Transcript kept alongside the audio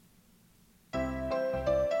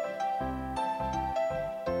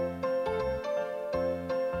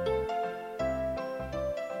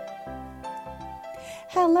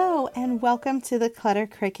Hello, and welcome to the Clutter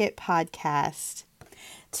Cricket podcast.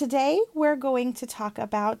 Today, we're going to talk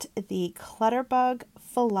about the Clutterbug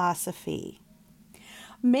Philosophy.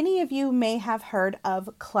 Many of you may have heard of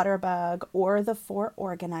Clutterbug or the 4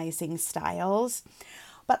 organizing styles,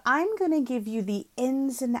 but I'm going to give you the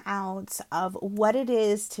ins and outs of what it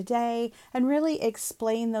is today and really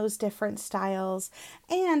explain those different styles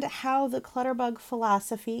and how the Clutterbug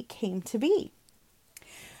Philosophy came to be.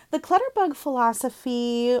 The Clutterbug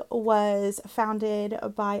Philosophy was founded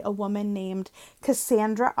by a woman named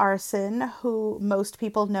Cassandra Arson, who most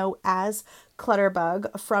people know as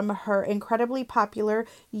Clutterbug from her incredibly popular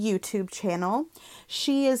YouTube channel.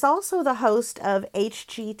 She is also the host of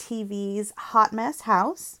HGTV's Hot Mess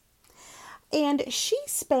House, and she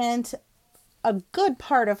spent a good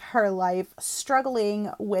part of her life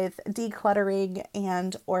struggling with decluttering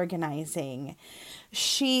and organizing.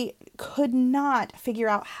 She could not figure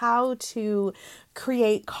out how to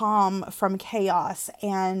create calm from chaos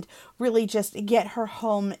and really just get her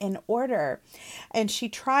home in order. And she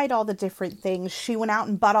tried all the different things. She went out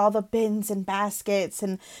and bought all the bins and baskets,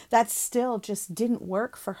 and that still just didn't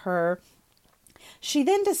work for her. She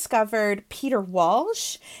then discovered Peter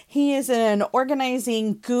Walsh. He is an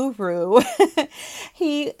organizing guru.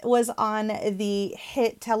 He was on the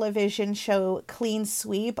hit television show Clean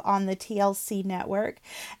Sweep on the TLC network,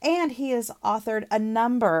 and he has authored a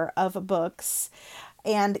number of books.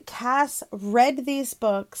 And Cass read these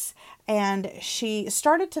books and she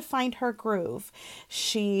started to find her groove.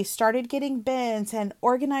 She started getting bins and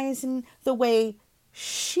organizing the way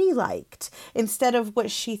she liked instead of what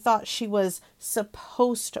she thought she was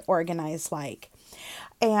supposed to organize like.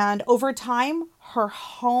 And over time, her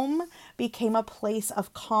home became a place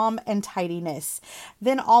of calm and tidiness.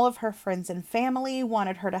 Then all of her friends and family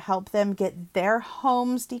wanted her to help them get their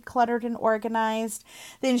homes decluttered and organized.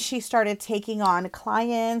 Then she started taking on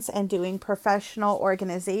clients and doing professional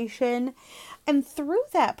organization. And through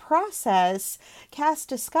that process, Cass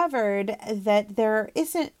discovered that there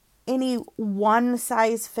isn't any one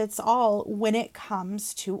size fits all when it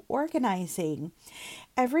comes to organizing.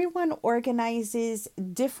 Everyone organizes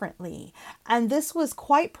differently. And this was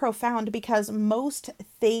quite profound because most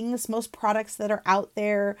products that are out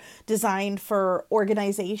there designed for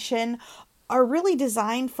organization are really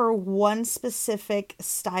designed for one specific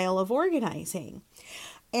style of organizing.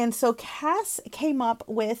 And so Cass came up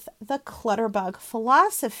with the Clutterbug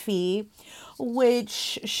Philosophy,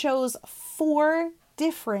 which shows 4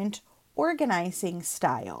 different organizing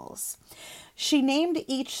styles. She named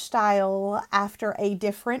each style after a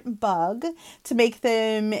different bug to make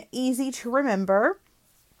them easy to remember.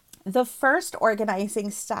 The first organizing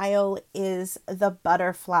style is the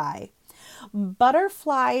butterfly.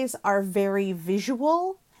 Butterflies are very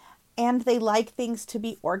visual and they like things to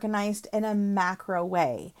be organized in a macro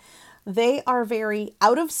way. They are very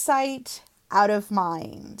out of sight, out of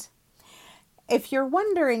mind. If you're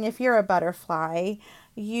wondering if you're a butterfly,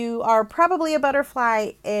 you are probably a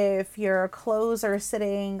butterfly if your clothes are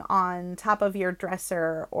sitting on top of your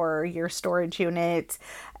dresser or your storage unit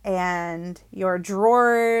and your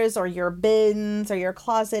drawers or your bins or your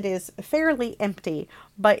closet is fairly empty,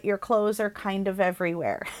 but your clothes are kind of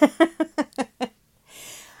everywhere.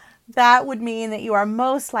 That would mean that you are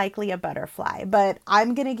most likely a butterfly, but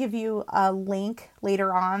I'm going to give you a link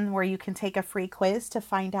later on where you can take a free quiz to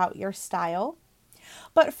find out your style.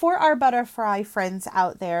 But for our butterfly friends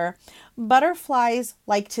out there, butterflies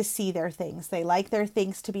like to see their things. They like their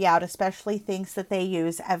things to be out, especially things that they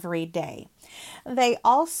use every day. They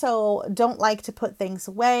also don't like to put things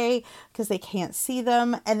away because they can't see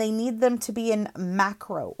them, and they need them to be in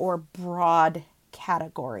macro or broad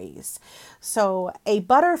categories. So a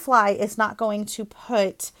butterfly is not going to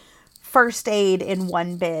put first aid in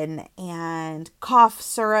one bin and cough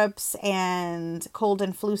syrups and cold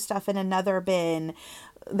and flu stuff in another bin.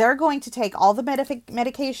 They're going to take all the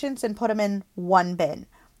medications and put them in one bin.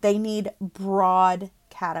 They need broad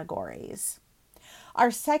categories.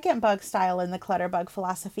 Our second bug style in the Clutterbug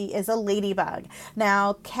Philosophy is a ladybug.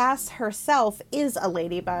 Now, Cass herself is a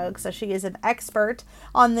ladybug, so she is an expert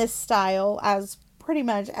on this style as pretty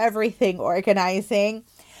much everything organizing.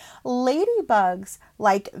 Ladybugs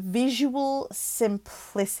like visual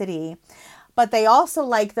simplicity, but they also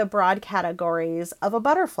like the broad categories of a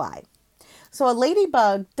butterfly. So a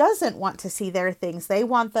ladybug doesn't want to see their things. They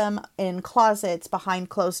want them in closets, behind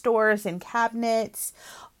closed doors, in cabinets.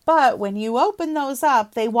 But when you open those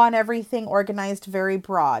up, they want everything organized very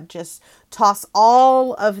broad. Just toss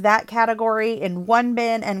all of that category in one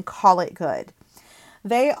bin and call it good.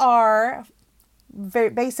 They are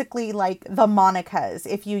basically like the Monicas.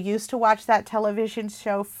 If you used to watch that television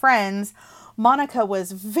show Friends, Monica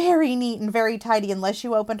was very neat and very tidy unless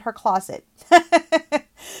you opened her closet.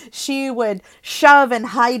 She would shove and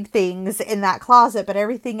hide things in that closet, but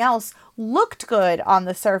everything else looked good on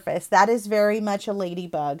the surface. That is very much a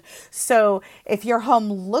ladybug. So if your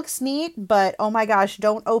home looks neat, but oh my gosh,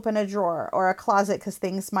 don't open a drawer or a closet because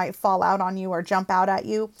things might fall out on you or jump out at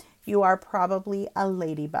you, you are probably a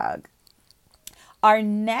ladybug. Our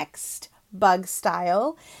next bug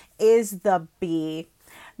style is the bee.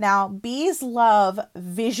 Now, bees love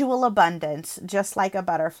visual abundance, just like a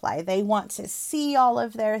butterfly. They want to see all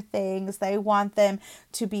of their things. They want them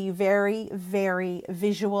to be very, very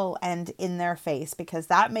visual and in their face because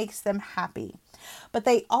that makes them happy. But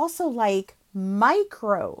they also like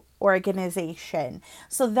micro organization.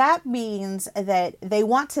 So that means that they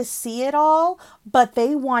want to see it all, but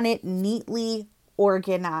they want it neatly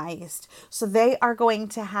organized. So they are going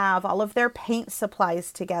to have all of their paint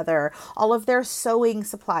supplies together, all of their sewing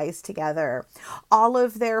supplies together, all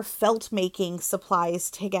of their felt making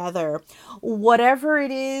supplies together. Whatever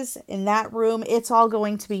it is in that room, it's all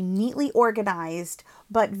going to be neatly organized,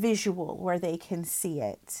 but visual where they can see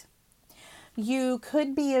it. You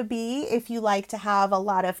could be a bee if you like to have a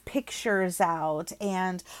lot of pictures out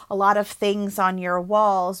and a lot of things on your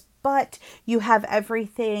walls, but you have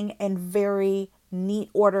everything in very neat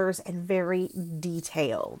orders and very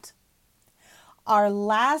detailed. Our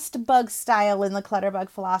last bug style in the Clutterbug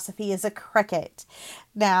philosophy is a cricket.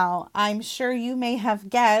 Now, I'm sure you may have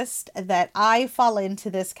guessed that I fall into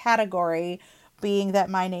this category, being that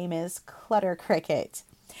my name is Clutter Cricket.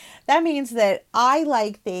 That means that I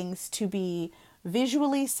like things to be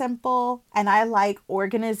visually simple and I like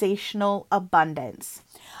organizational abundance.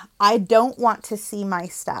 I don't want to see my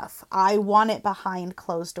stuff. I want it behind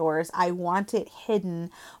closed doors. I want it hidden,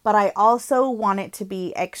 but I also want it to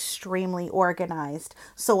be extremely organized.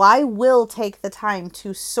 So I will take the time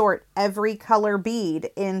to sort every color bead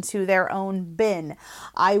into their own bin.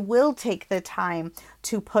 I will take the time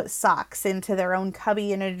to put socks into their own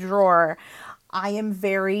cubby in a drawer. I am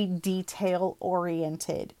very detail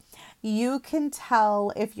oriented. You can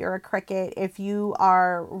tell if you're a cricket, if you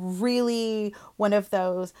are really one of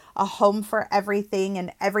those, a home for everything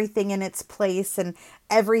and everything in its place and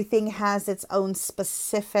everything has its own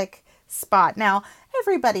specific spot. Now,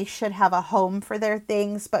 everybody should have a home for their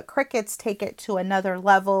things, but crickets take it to another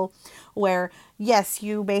level where, yes,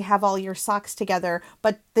 you may have all your socks together,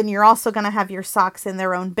 but then you're also going to have your socks in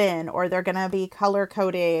their own bin or they're going to be color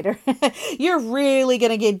coded. You're really going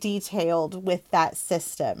to get detailed with that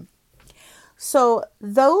system. So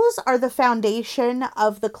those are the foundation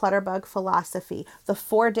of the Clutterbug philosophy, the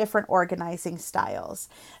 4 different organizing styles.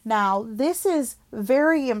 Now, this is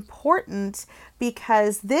very important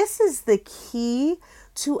because this is the key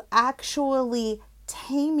to actually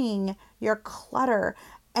taming your clutter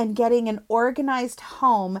and getting an organized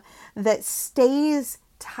home that stays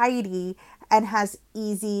tidy and has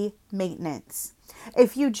easy maintenance.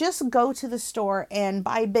 If you just go to the store and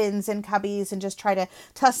buy bins and cubbies and just try to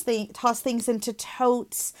toss things into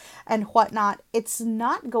totes and whatnot, it's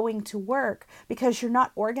not going to work because you're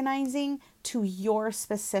not organizing to your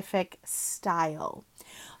specific style.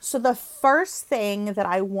 So the first thing that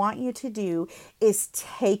I want you to do is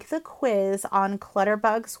take the quiz on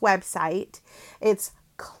Clutterbug's website. It's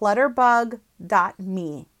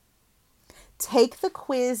clutterbug.me. Take the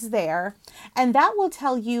quiz there, and that will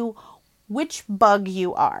tell you which bug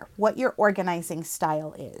you are, what your organizing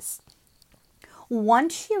style is.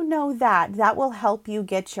 Once you know that, that will help you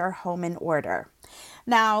get your home in order.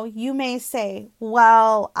 Now, you may say,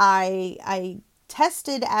 well, I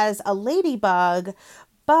tested as a ladybug,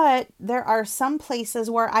 but there are some places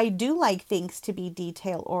where I do like things to be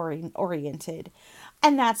detail oriented.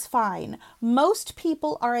 And that's fine. Most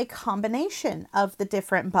people are a combination of the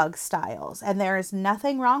different bug styles, and there is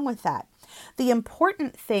nothing wrong with that. The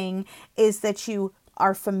important thing is that you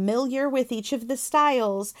are familiar with each of the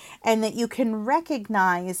styles and that you can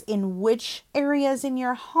recognize in which areas in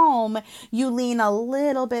your home you lean a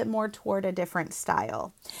little bit more toward a different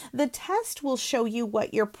style. The test will show you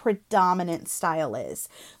what your predominant style is.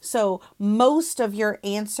 So most of your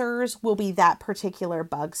answers will be that particular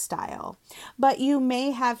bug style, but you may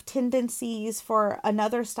have tendencies for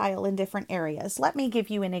another style in different areas. Let me give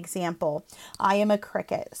you an example. I am a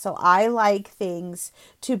cricket, so I like things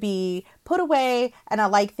to be put away and I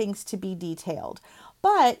like things to be detailed.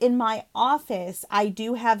 But in my office, I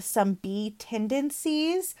do have some bee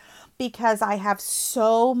tendencies because I have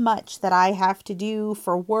so much that I have to do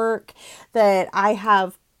for work that I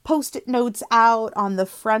have Post-it notes out on the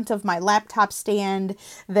front of my laptop stand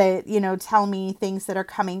that, tell me things that are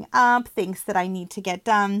coming up, things that I need to get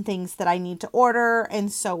done, things that I need to order,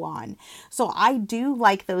 and so on. So I do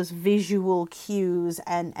like those visual cues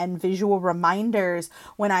and visual reminders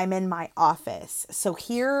when I'm in my office. So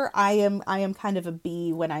here I am kind of a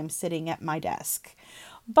bee when I'm sitting at my desk.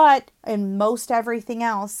 But in most everything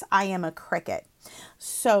else, I am a cricket.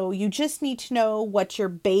 So you just need to know what your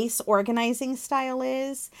base organizing style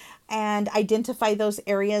is and identify those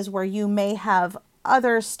areas where you may have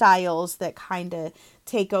other styles that kind of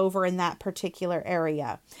take over in that particular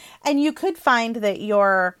area. And you could find that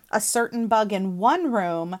you're a certain bug in one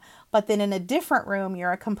room, but then in a different room,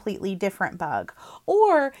 you're a completely different bug.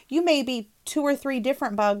 Or you may be 2 or 3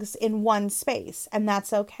 different bugs in one space, and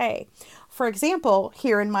that's okay. For example,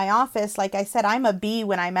 here in my office, like I said, I'm a bee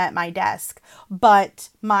when I'm at my desk, but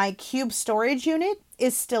my cube storage unit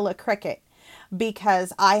is still a cricket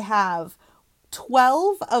because I have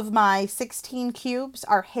 12 of my 16 cubes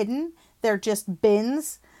are hidden. They're just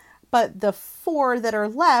bins, but the 4 that are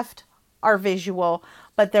left are visual,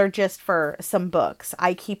 but they're just for some books.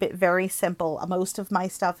 I keep it very simple. Most of my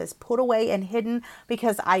stuff is put away and hidden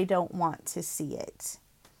because I don't want to see it.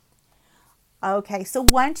 Okay, so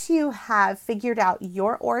once you have figured out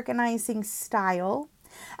your organizing style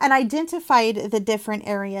and identified the different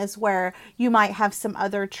areas where you might have some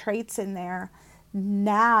other traits in there,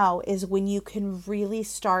 now is when you can really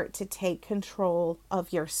start to take control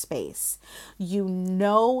of your space. You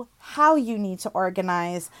know how you need to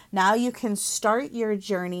organize. Now you can start your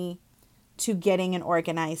journey to getting an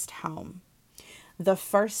organized home. The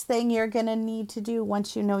first thing you're going to need to do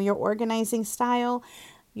once you know your organizing style,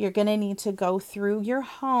 you're going to need to go through your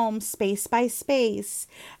home space by space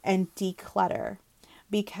and declutter,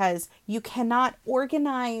 because you cannot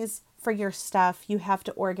organize for your stuff. You have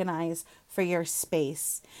to organize for your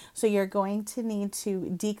space. So you're going to need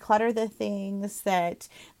to declutter the things that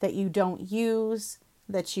you don't use,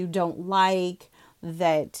 that you don't like,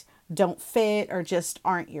 that don't fit or just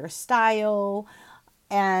aren't your style,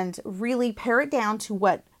 and really pare it down to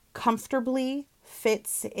what comfortably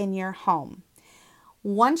fits in your home.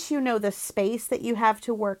 Once you know the space that you have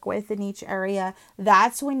to work with in each area,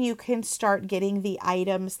 that's when you can start getting the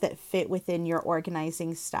items that fit within your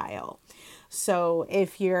organizing style. So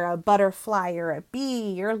if you're a butterfly or a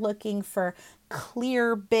bee, you're looking for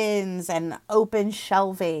clear bins and open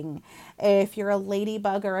shelving. If you're a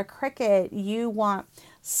ladybug or a cricket, you want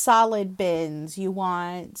solid bins, you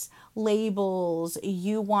want labels,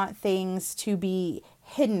 you want things to be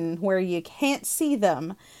hidden where you can't see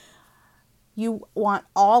them. You want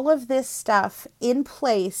all of this stuff in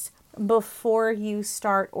place before you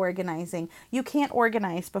start organizing. You can't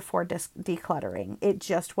organize before decluttering. It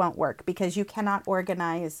just won't work because you cannot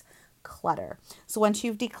organize clutter. So once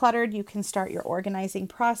you've decluttered, you can start your organizing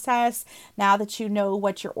process now that you know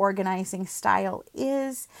what your organizing style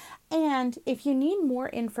is. And if you need more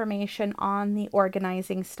information on the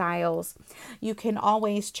organizing styles, you can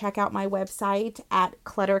always check out my website at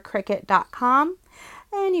cluttercricket.com.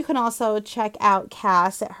 And you can also check out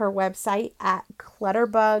Cass at her website at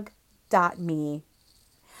clutterbug.me.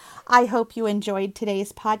 I hope you enjoyed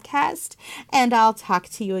today's podcast, and I'll talk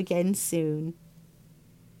to you again soon.